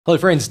Hello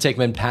friends,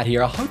 TECHMANPAT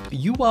here. I hope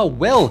you are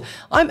well.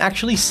 I'm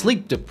actually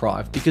sleep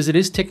deprived because it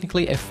is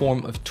technically a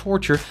form of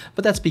torture,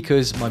 but that's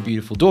because my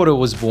beautiful daughter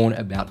was born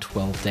about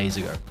 12 days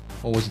ago.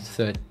 Or was it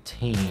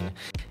 13? In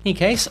any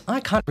case,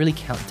 I can't really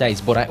count days,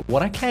 but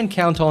what I can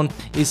count on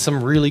is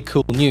some really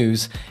cool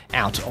news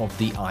out of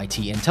the IT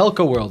and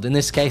telco world. In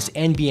this case,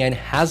 NBN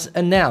has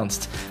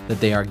announced that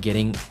they are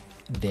getting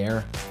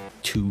their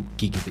 2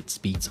 gigabit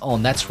speeds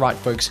on. That's right,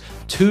 folks.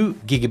 2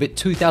 gigabit,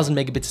 2000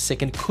 megabits a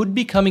second could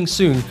be coming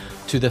soon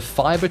to the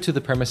fiber to the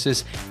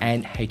premises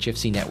and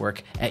HFC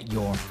network at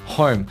your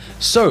home.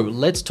 So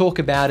let's talk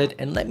about it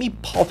and let me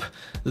pop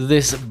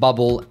this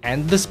bubble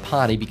and this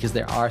party because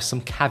there are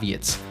some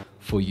caveats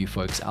for you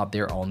folks out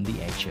there on the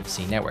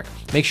HFC network.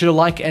 Make sure to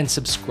like and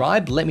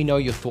subscribe. Let me know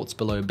your thoughts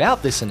below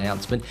about this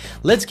announcement.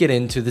 Let's get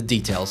into the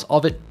details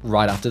of it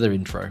right after the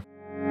intro.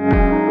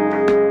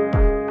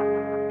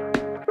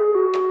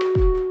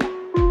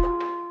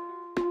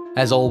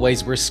 As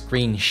always, we're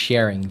screen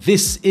sharing.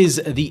 This is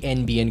the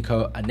NBN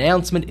Co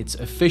announcement. It's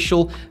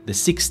official, the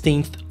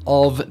 16th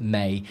of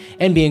May.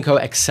 NBN Co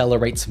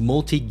accelerates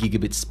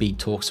multi-gigabit speed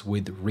talks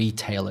with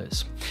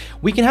retailers.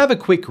 We can have a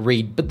quick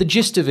read, but the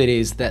gist of it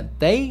is that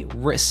they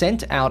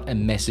sent out a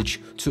message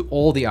to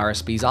all the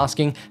RSPs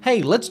asking,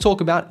 hey, let's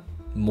talk about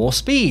more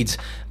speeds.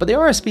 But the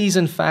RSPs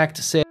in fact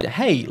said,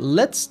 hey,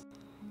 let's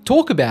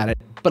talk about it,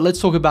 but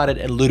let's talk about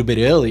it a little bit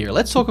earlier.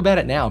 Let's talk about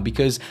it now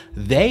because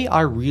they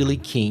are really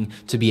keen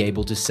to be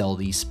able to sell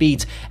these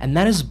speeds, and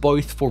that is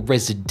both for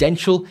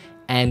residential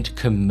and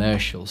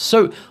commercial.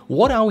 So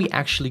what are we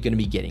actually going to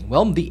be getting?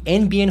 Well, the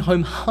NBN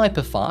Home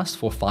Hyperfast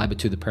for fiber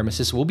to the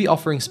premises will be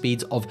offering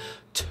speeds of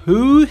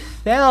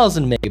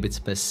 2000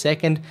 megabits per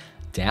second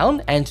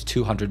down and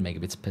 200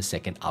 megabits per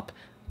second up.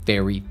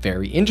 Very,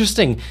 very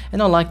interesting.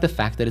 And I like the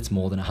fact that it's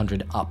more than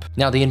 100 up.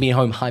 Now, the NBN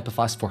Home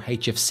Hyperfast for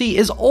HFC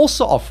is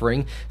also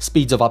offering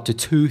speeds of up to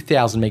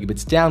 2000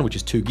 megabits down, which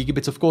is 2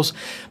 gigabits, of course,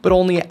 but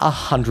only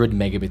 100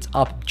 megabits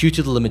up due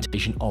to the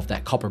limitation of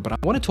that copper. But I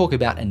want to talk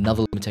about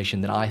another limitation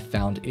that I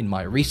found in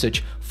my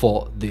research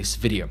for this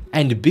video.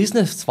 And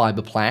business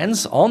fiber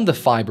plans on the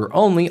fiber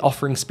only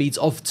offering speeds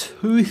of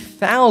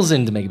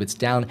 2000 megabits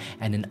down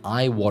and an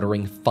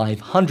eye-watering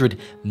 500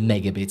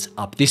 megabits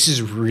up. This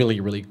is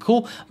really, really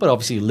cool, but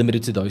obviously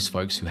limited to those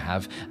folks who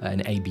have an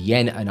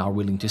ABN and are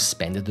willing to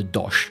spend the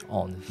dosh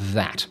on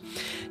that.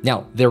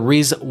 Now, there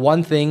is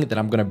one thing that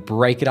I'm going to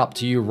break it up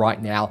to you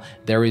right now.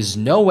 There is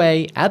no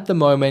way at the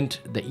moment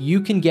that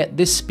you can get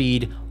this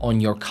speed on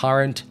your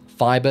current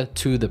fiber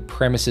to the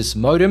premises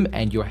modem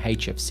and your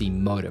HFC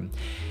modem.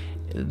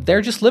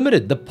 They're just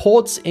limited. The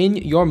ports in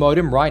your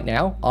modem right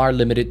now are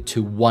limited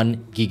to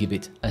 1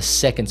 gigabit a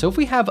second. So if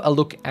we have a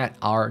look at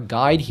our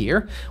guide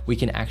here, we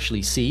can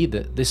actually see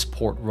that this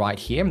port right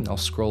here, and I'll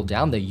scroll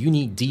down, the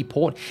Uni-D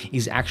port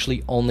is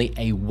actually only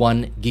a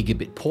 1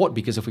 gigabit port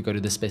because if we go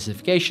to the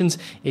specifications,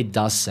 it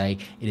does say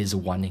it is a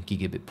 1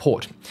 gigabit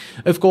port.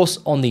 Of course,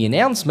 on the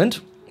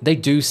announcement, they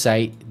do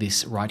say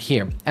this right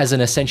here. As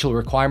an essential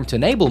requirement to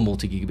enable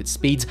multi-gigabit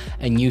speeds,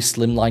 a new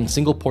slimline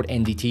single-port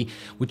NDT,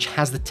 which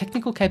has the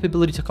technical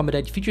capability to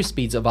accommodate future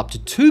speeds of up to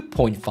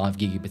 2.5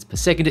 gigabits per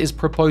second, is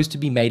proposed to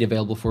be made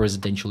available for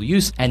residential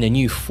use, and a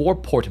new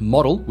 4-port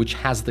model, which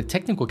has the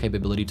technical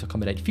capability to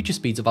accommodate future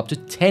speeds of up to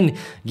 10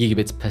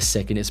 gigabits per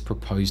second, is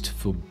proposed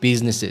for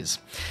businesses.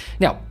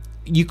 Now,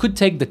 you could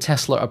take the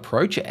Tesla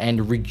approach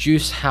and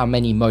reduce how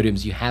many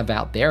modems you have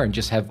out there and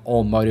just have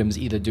all modems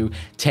either do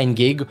 10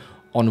 gig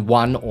on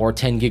 1 or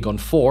 10 gig on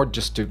 4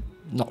 just to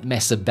not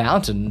mess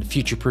about and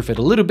future-proof it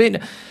a little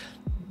bit.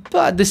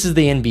 But this is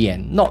the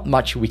NBN. Not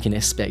much we can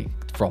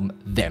expect from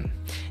them.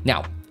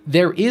 Now,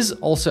 there is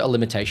also a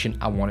limitation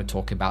I want to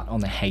talk about on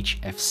the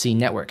HFC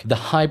network, the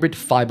hybrid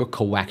fiber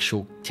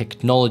coaxial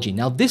technology.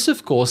 Now, this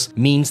of course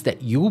means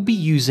that you will be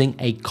using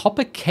a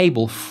copper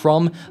cable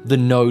from the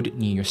node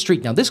near your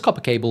street. Now, this copper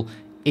cable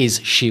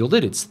is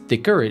shielded, it's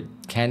thicker, it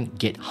can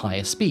get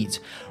higher speeds.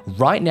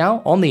 Right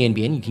now on the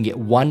NBN, you can get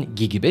 1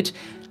 gigabit.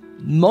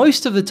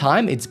 Most of the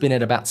time, it's been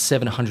at about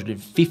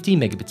 750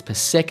 megabits per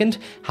second.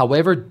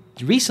 However,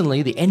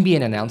 recently the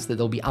NBN announced that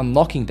they'll be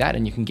unlocking that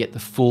and you can get the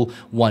full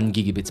 1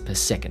 gigabits per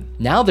second.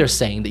 Now they're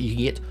saying that you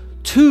can get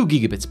 2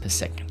 gigabits per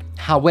second.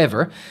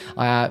 However,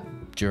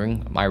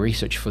 during my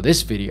research for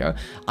this video,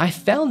 I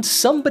found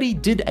somebody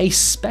did a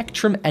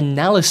spectrum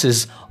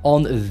analysis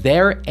on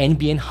their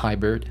NBN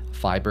hybrid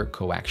fiber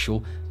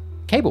coaxial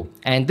cable.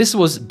 And this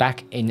was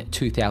back in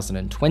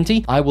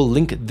 2020. I will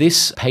link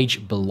this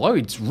page below.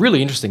 It's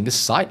really interesting. This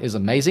site is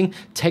amazing.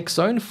 Tech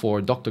Zone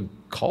for Dr.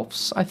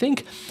 Kovs, I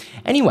think.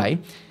 Anyway,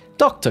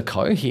 Dr.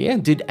 Co here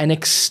did an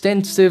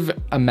extensive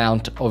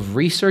amount of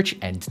research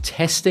and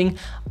testing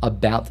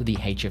about the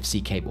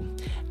HFC cable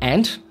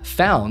and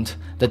found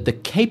that the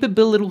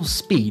capability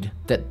speed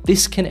that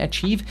this can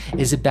achieve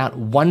is about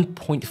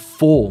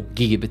 1.4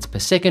 gigabits per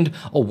second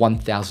or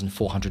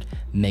 1,400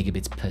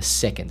 megabits per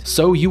second.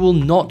 So you will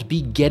not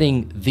be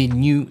getting the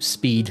new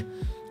speed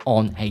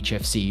on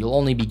HFC. You'll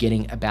only be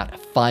getting about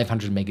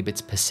 500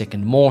 megabits per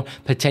second more,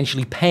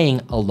 potentially paying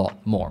a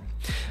lot more.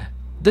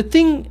 The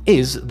thing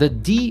is, the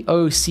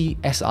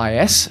DOCSIS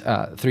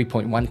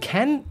 3.1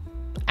 can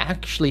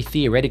actually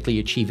theoretically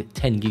achieve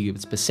 10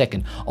 gigabits per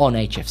second on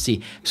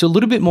HFC. So a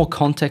little bit more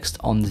context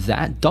on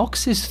that.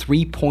 DOCSIS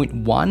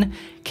 3.1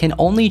 can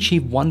only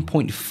achieve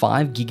 1.5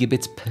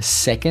 gigabits per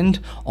second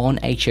on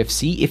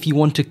HFC if you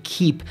want to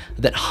keep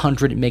that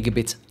 100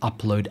 megabits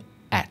upload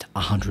at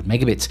 100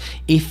 megabits.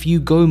 If you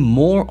go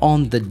more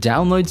on the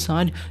download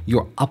side,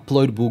 your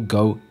upload will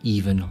go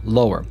even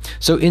lower.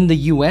 So in the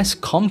US,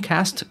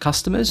 Comcast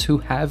customers who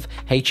have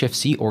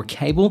HFC or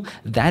cable,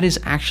 that is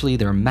actually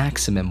their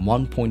maximum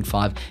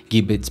 1.5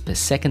 gigabits per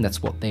second.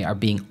 That's what they are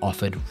being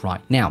offered right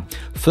now.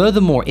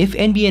 Furthermore, if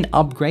NBN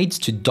upgrades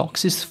to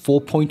DOCSIS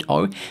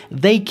 4.0,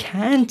 they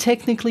can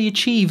technically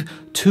achieve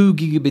 2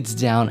 gigabits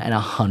down and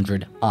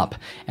 100 up.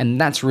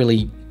 And that's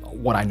really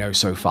what I know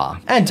so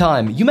far. And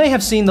time. You may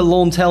have seen the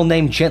Launtel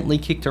name gently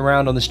kicked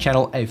around on this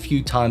channel a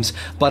few times,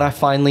 but I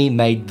finally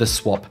made the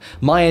swap.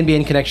 My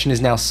NBN connection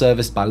is now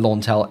serviced by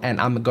Launtel, and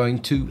I'm going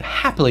to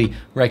happily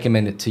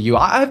recommend it to you.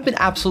 I've been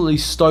absolutely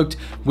stoked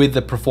with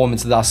the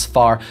performance thus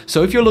far.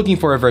 So if you're looking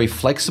for a very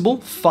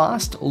flexible,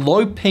 fast,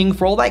 low ping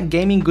for all that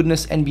gaming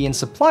goodness NBN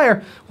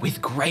supplier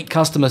with great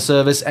customer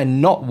service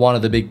and not one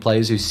of the big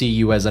players who see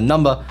you as a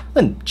number,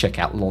 then check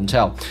out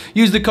Launtel.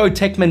 Use the code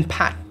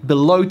TECHMANPAT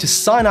below to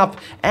sign up,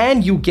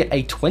 and you'll get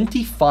a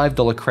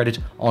 $25 credit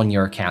on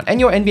your account, and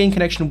your NBN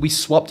connection will be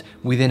swapped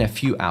within a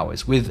few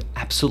hours with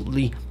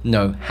absolutely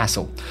no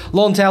hassle.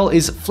 Launtel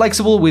is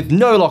flexible with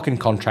no lock-in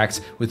contracts,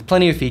 with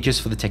plenty of features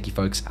for the techie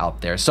folks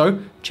out there. So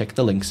check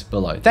the links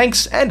below.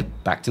 Thanks,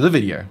 and back to the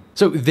video.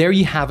 So there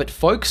you have it,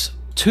 folks.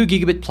 2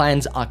 gigabit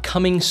plans are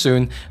coming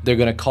soon. They're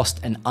going to cost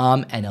an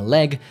arm and a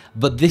leg,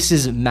 but this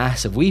is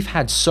massive. We've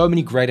had so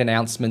many great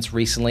announcements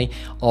recently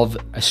of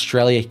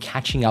Australia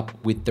catching up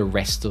with the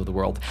rest of the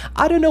world.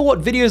 I don't know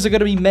what videos are going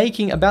to be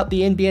making about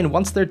the NBN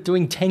once they're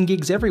doing 10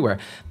 gigs everywhere.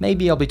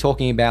 Maybe I'll be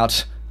talking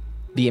about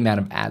the amount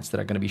of ads that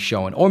are going to be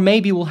shown, or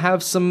maybe we'll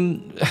have some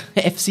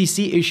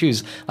FCC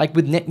issues like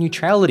with net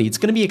neutrality. It's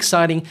going to be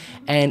exciting,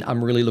 and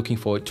I'm really looking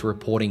forward to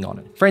reporting on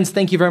it. Friends,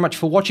 thank you very much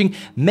for watching.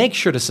 Make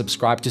sure to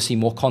subscribe to see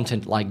more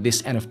content like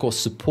this, and of course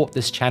support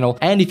this channel.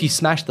 And if you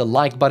smash the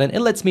like button, it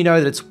lets me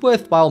know that it's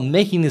worthwhile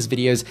making these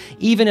videos,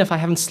 even if I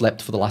haven't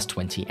slept for the last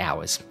 20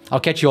 hours. I'll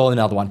catch you all in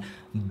another one.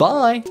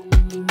 Bye.